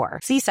 2024.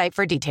 See site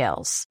for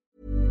details.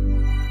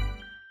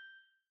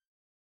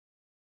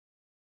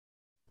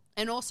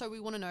 And also we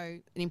want to know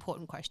an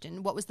important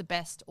question. What was the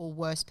best or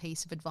worst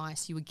piece of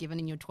advice you were given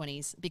in your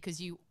 20s?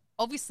 Because you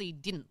obviously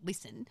didn't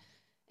listen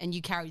and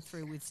you carried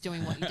through with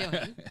doing what you're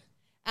doing.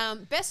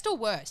 Best or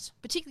worst,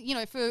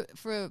 particularly, for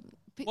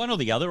one or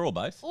the other or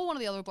both, or one or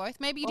the other or both.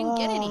 Maybe you didn't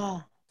get any.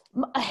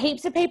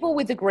 Heaps of people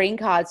with the green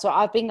card. So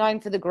I've been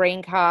going for the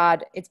green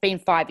card. It's been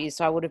 5 years.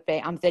 So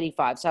I'm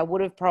 35. So I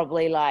would have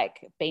probably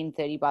been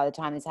 30 by the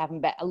time this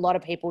happened. But a lot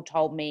of people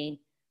told me,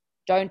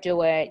 don't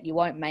do it. You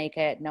won't make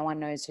it. No one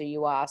knows who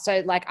you are.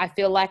 So I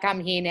feel like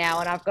I'm here now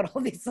and I've got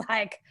all this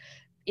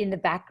in the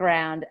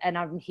background and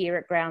I'm here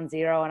at ground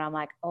zero and I'm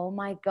like, oh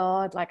my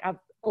God,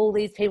 all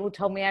these people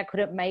told me I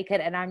couldn't make it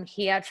and I'm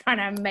here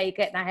trying to make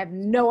it and I have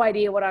no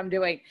idea what I'm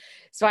doing.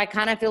 So I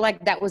kind of feel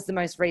like that was the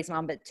most recent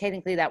one, but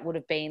technically that would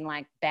have been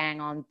bang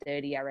on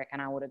 30. I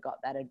reckon I would have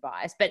got that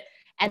advice.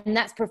 And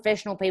that's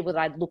professional people that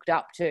I'd looked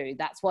up to.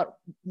 That's what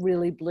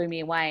really blew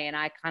me away. And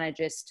I kind of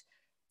just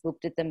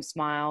looked at them,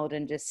 smiled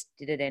and just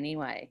did it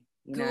anyway.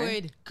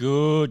 Good.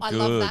 I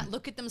love that.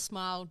 Look at them,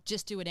 smile,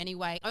 just do it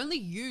anyway. Only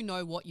you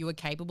know what you are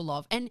capable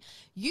of. And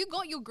you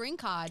got your green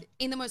card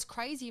in the most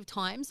crazy of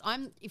times.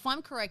 If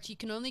I'm correct, you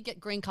can only get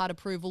green card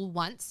approval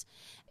once.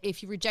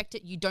 If you reject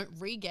it, you don't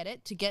re-get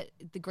it. To get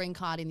the green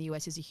card in the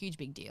US is a huge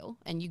big deal.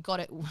 And you got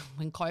it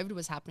when COVID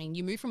was happening.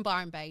 You moved from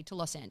Byron Bay to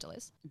Los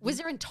Angeles. Mm-hmm. Was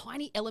there a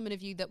tiny element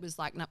of you that was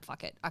like, no,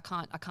 fuck it. I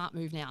can't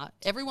move now.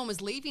 Everyone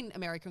was leaving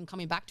America and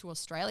coming back to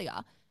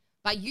Australia,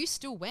 but you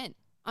still went.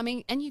 I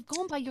mean, and you've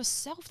gone by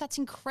yourself. That's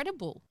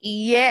incredible.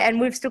 Yeah, and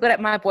we've still got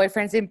my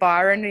boyfriend's in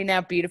Byron, in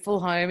our beautiful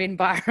home in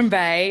Byron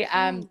Bay.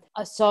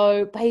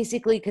 So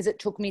basically, because it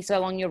took me so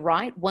long, you're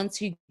right.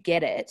 Once you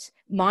get it,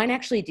 mine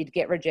actually did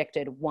get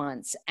rejected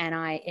once.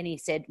 And he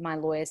said, my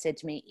lawyer said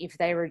to me, if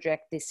they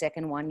reject this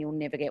second one, you'll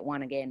never get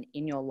one again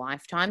in your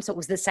lifetime. So it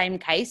was the same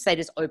case. They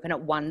just open it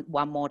one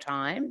more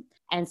time.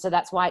 And so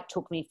that's why it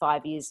took me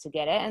 5 years to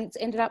get it. And it's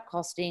ended up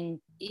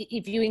costing,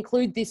 if you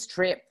include this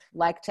trip,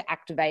 to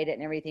activate it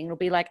and everything, it'll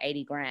be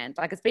 $80,000.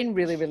 It's been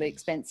really, really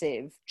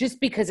expensive just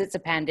because it's a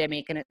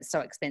pandemic and it's so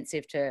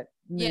expensive to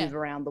move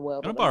around the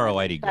world. Can I borrow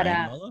 80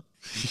 grand, Lola?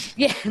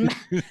 Yeah,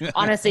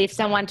 honestly, if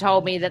someone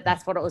told me that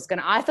that's what it was going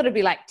to, I thought it'd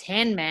be like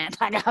 10, man.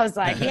 Like I was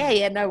like,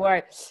 yeah, no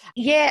worry.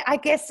 Yeah, I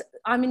guess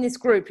I'm in this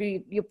group.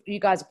 You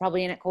guys are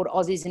probably in it, called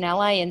Aussies in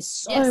LA, and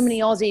so many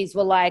Aussies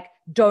were like,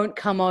 don't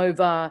come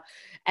over.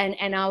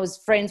 And I was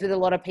friends with a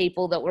lot of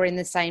people that were in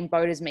the same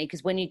boat as me,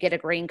 because when you get a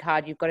green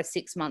card, you've got a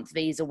 6-month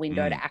visa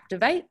window to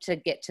activate to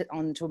get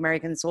onto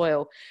American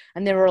soil.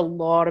 And there were a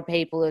lot of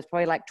people, there's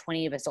probably like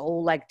 20 of us,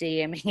 all like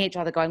DMing each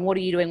other going, what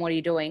are you doing? What are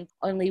you doing?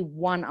 Only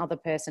one other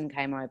person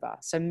came over.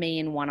 So me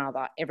and one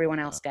other. Everyone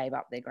else gave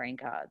up their green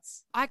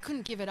cards. I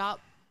couldn't give it up.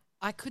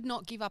 I could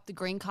not give up the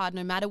green card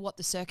no matter what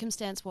the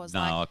circumstance was. No,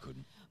 I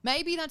couldn't.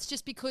 Maybe that's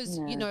just because,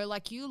 you know,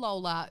 like you,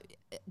 Lola,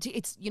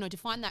 it's, you know, to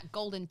find that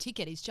golden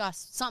ticket is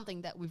just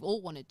something that we've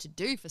all wanted to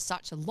do for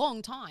such a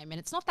long time. And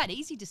it's not that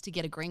easy just to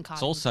get a green card.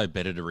 It's also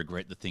better to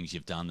regret the things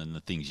you've done than the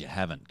things you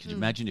haven't. Because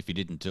imagine if you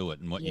didn't do it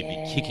and what you'd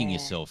be kicking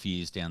yourself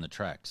years down the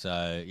track.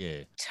 So,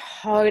 yeah.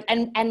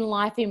 And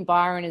life in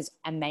Byron is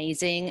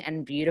amazing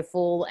and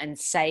beautiful and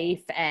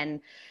safe.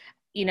 And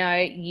you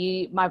know,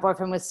 my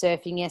boyfriend was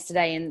surfing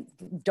yesterday and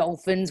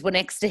dolphins were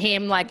next to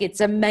him. Like, it's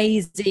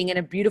amazing and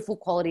a beautiful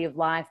quality of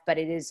life, but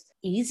it is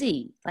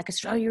easy. Like,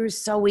 Australia is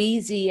so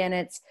easy and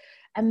it's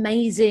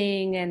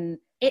amazing and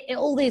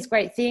all these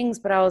great things.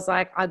 But I was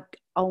like,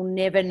 I'll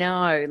never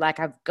know. Like,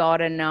 I've got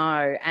to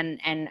know.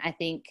 And I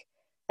think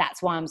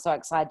that's why I'm so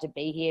excited to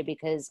be here,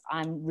 because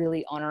I'm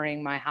really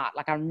honoring my heart.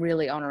 Like, I'm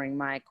really honoring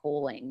my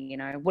calling, you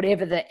know,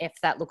 whatever the F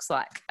that looks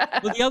like.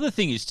 Well, the other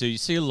thing is too, you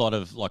see a lot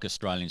of like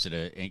Australians that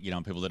are, you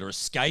know, people that are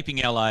escaping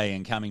LA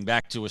and coming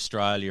back to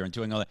Australia and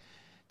doing all that.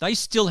 They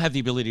still have the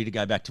ability to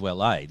go back to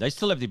LA. They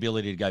still have the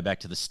ability to go back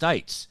to the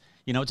States.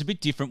 You know, it's a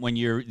bit different when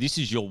this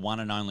is your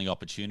one and only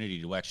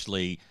opportunity to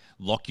actually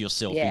lock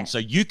yourself in. So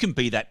you can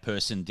be that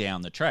person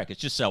down the track. It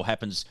just so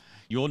happens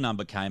your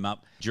number came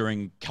up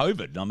during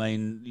COVID. I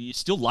mean, you're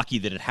still lucky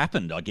that it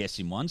happened, I guess,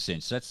 in one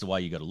sense. That's the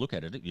way you got to look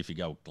at it, if you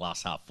go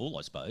glass half full,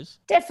 I suppose.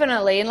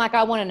 Definitely. And like,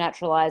 I want to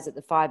naturalize at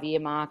the 5-year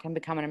mark and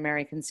become an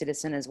American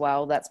citizen as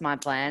well. That's my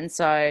plan.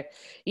 So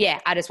yeah,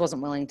 I just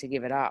wasn't willing to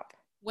give it up.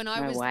 When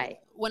I was like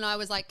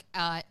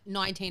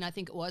 19, I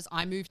think it was,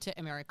 I moved to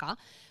America.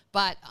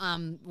 But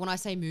when I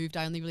say moved,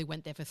 I only really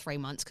went there for 3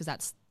 months, because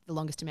that's the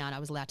longest amount I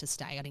was allowed to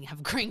stay. I didn't have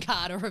a green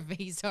card or a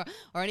visa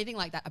or anything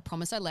like that. I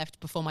promise I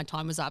left before my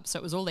time was up, so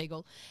it was all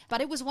legal.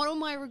 But it was one of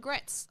my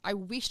regrets. I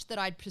wished that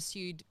I'd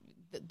pursued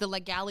the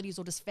legalities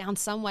or just found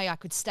some way I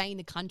could stay in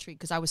the country,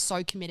 because I was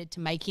so committed to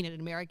making it in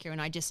America,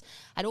 and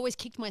I'd always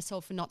kicked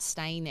myself for not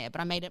staying there,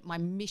 but I made it my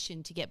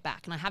mission to get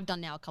back, and I have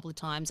done now a couple of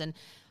times, and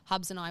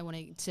Hubs and I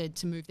wanted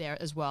to move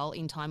there as well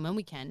in time when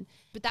we can.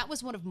 But that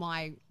was one of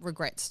my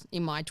regrets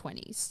in my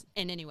 20s.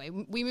 And anyway,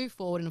 we move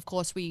forward, and of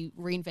course we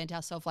reinvent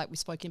ourselves, like we've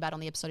spoken about on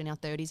the episode, in our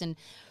 30s. And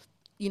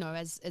you know,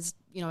 as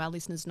you know, our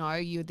listeners know,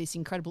 you're this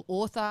incredible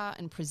author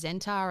and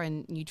presenter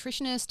and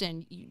nutritionist,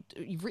 and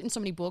you've written so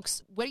many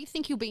books. Where do you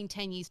think you'll be in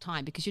 10 years'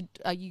 time? Because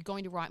are you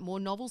going to write more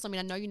novels? I mean,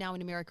 I know you're now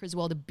in America as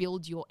well to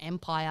build your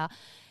empire.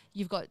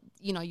 You've got,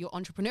 you know, your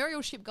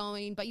entrepreneurship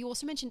going, but you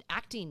also mentioned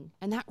acting,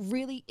 and that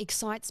really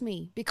excites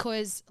me,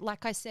 because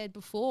like I said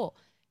before,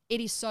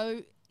 it is so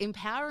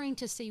empowering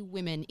to see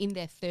women in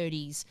their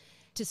 30s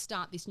to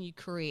start this new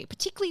career,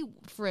 particularly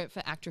for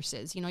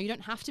actresses. You know, you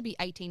don't have to be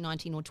 18,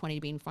 19 or 20 to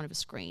be in front of a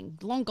screen.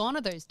 Long gone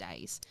are those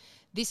days.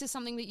 This is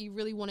something that you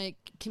really want to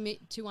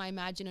commit to, I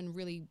imagine, and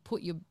really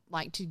put your,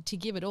 like, to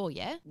give it all,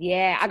 yeah?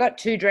 Yeah, I got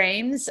 2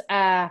 dreams.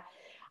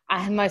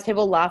 Most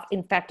people laugh.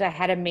 In fact, I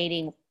had a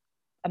meeting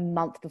a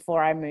month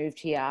before I moved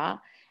here,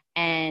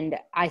 and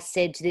I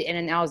said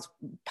and I was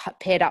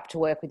paired up to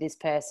work with this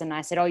person.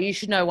 I said, oh, you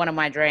should know one of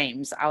my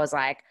dreams. I was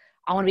like,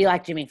 I want to be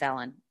like Jimmy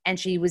Fallon. And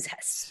she was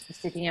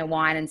sipping her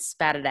wine and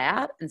spat it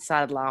out and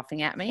started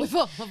laughing at me. We've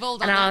all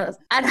done that.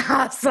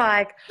 I was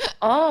like,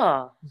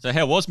 oh. So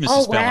how was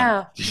Mrs.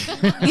 Fallon?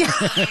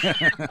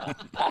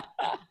 Wow.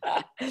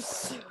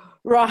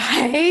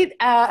 Right.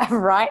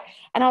 Right.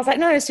 And I was like,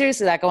 no,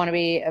 seriously, like, I want to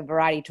be a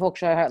variety talk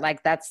show.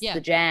 Like, that's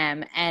the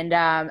jam. And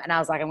I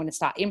was like, I'm going to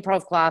start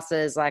improv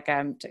classes. Like,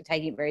 I'm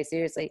taking it very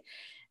seriously.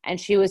 And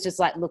she was just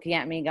like looking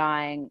at me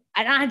going,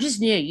 and I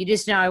just knew, you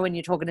just know when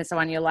you're talking to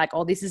someone, you're like,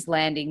 oh, this is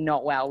landing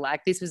not well.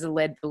 Like, this was a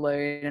lead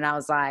balloon. And I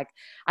was like,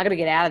 I got to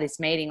get out of this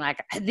meeting.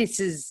 Like,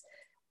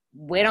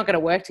 we're not going to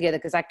work together.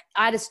 Cause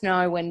I just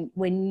know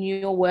when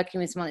you're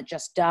working with someone that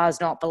just does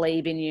not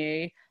believe in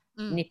you,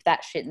 nip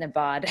that shit in the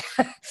bud.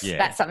 Yeah.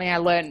 That's something I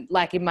learned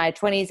like in my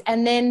 20s.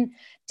 And then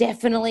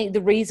definitely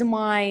the reason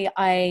why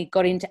I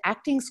got into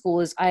acting school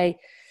is I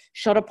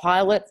shot a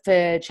pilot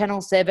for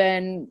Channel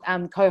 7,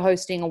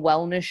 co-hosting a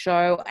wellness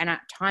show, and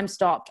time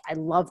stopped. I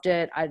loved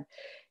it. It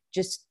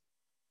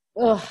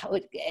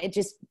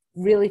just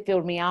really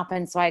filled me up.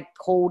 And so I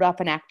called up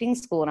an acting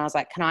school and I was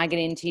like, can I get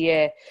into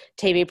your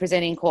TV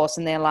presenting course?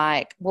 And they're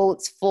like, well,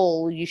 it's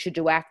full. You should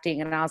do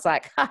acting. And I was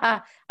like,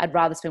 I'd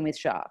rather swim with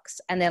sharks.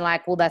 And they're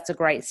like, well, that's a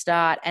great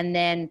start. And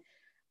then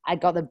I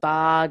got the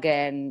bug,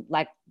 and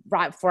like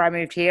right before I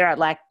moved here,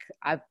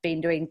 I've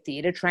been doing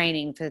theatre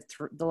training for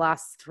the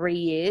last 3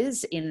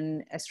 years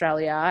in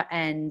Australia.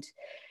 And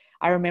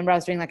I remember I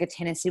was doing like a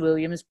Tennessee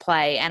Williams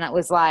play, and it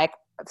was like,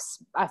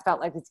 I felt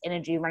like this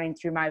energy running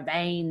through my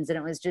veins, and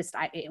it was just,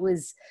 it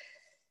was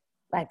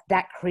like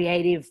that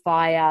creative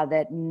fire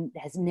that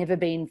has never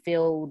been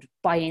filled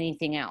by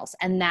anything else.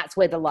 And that's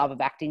where the love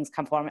of acting's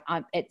come from.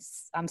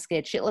 I'm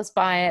scared shitless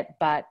by it,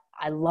 but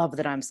I love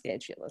that I'm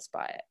scared shitless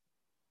by it.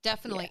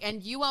 Definitely. Yeah.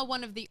 And you are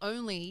one of the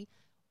only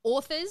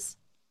authors,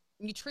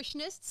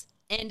 nutritionists,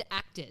 and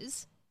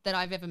actors that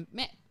I've ever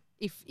met.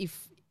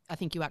 If I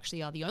think you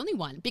actually are the only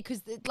one,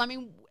 because I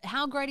mean,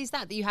 how great is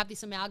that you have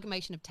this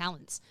amalgamation of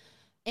talents,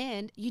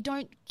 and you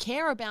don't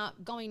care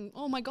about going,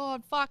 oh my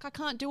God, fuck, I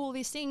can't do all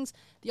these things.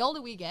 The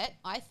older we get,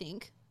 I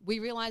think we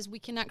realize we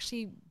can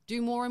actually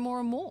do more and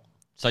more and more.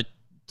 So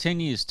 10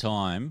 years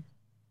time,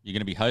 you're going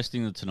to be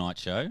hosting the Tonight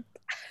Show.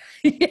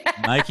 Yeah.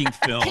 Making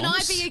films. Can I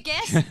be a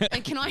guest?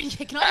 And can I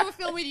do a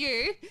film with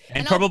you?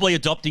 And probably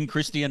adopting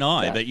Christy and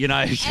I, but you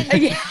know.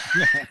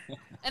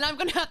 And I'm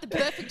going to have the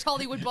perfect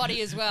Hollywood body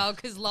as well,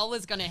 because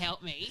Lola's going to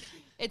help me.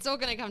 It's all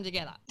going to come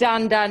together.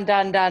 Done.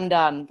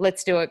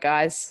 Let's do it,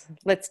 guys.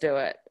 Let's do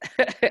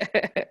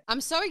it.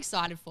 I'm so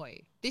excited for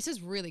you. This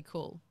is really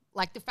cool.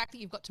 Like the fact that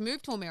you've got to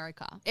move to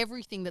America,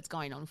 everything that's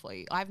going on for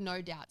you. I have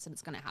no doubts that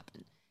it's going to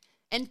happen.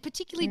 And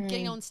particularly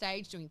getting on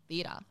stage doing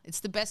theatre. It's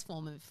the best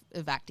form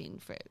of acting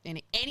for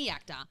any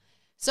actor.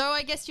 So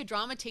I guess your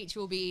drama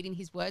teacher will be eating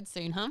his words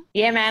soon, huh?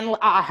 Yeah, man.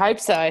 I hope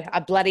so. I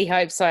bloody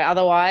hope so.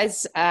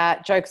 Otherwise,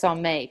 joke's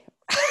on me.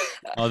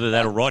 Either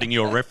that or writing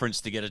you a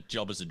reference to get a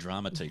job as a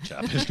drama teacher.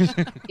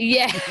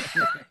 Yeah,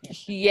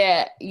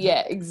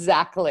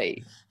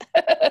 exactly.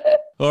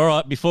 All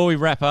right, before we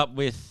wrap up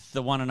with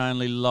the one and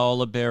only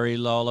Lola Berry,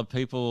 Lola,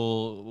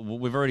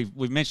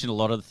 we've mentioned a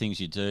lot of the things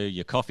you do,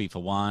 your coffee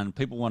for one.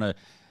 People want to,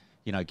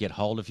 get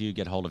hold of you,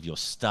 get hold of your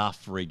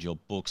stuff, read your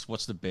books.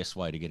 What's the best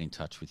way to get in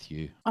touch with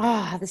you?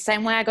 Oh, the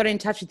same way I got in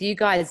touch with you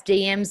guys,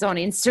 DMs on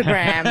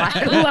Instagram.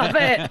 I love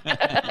it.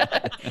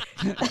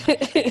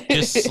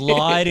 Just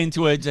slide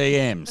into her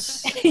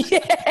DMs.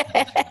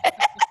 Yeah.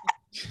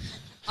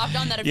 I've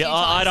done that a few times.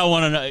 I don't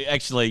want to know.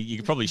 Actually, you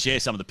could probably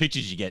share some of the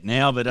pictures you get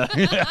now, but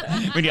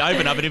when you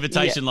open up an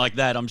invitation like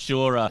that, I'm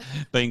sure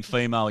being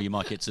female, you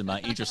might get some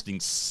interesting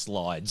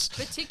slides.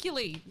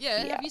 Particularly,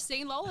 have you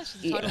seen Lola?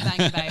 She's a total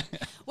banger, babe.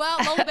 Well,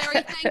 Lola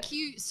Berry, thank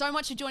you so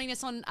much for joining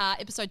us on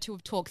episode 2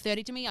 of Talk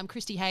 30 to Me. I'm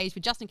Christy Hayes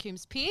with Justin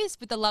Coombs-Pierce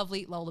with the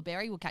lovely Lola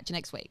Berry. We'll catch you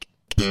next week.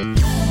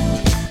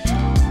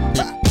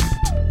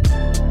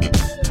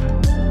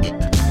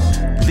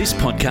 This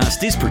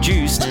podcast is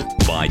produced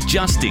by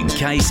Just In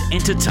Case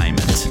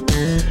Entertainment.